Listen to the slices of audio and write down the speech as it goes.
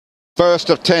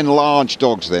First of 10 large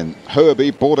dogs then.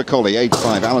 Herbie, Border Collie, age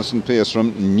 5. Alison Pierce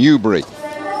from Newbury.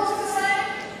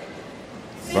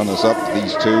 Runners up,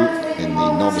 these two, in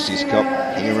the Novices Cup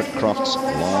here at Crufts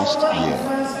last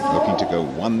year. Looking to go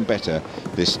one better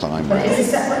this time round.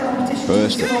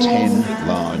 First of 10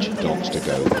 large dogs to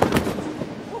go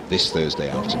this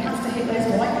Thursday afternoon.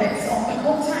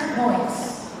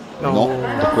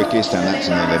 Not the quickest, and that's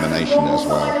an elimination as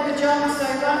well.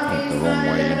 Went the wrong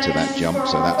way into that jump,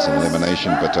 so that's an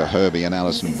elimination, but Herbie and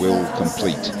Alison will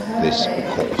complete this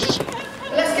course.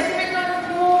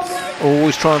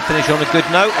 Always try and finish on a good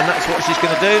note, and that's what she's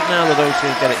going to do. Now the dog's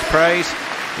going to get its praise.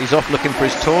 He's off looking for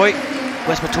his toy.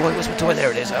 Where's my toy? Where's my toy?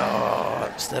 There it is. Oh,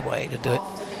 that's the way to do it.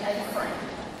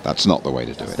 That's not the way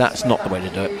to do it. That's not the way to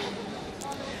do it.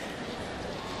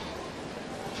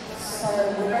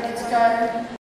 So we're ready to go.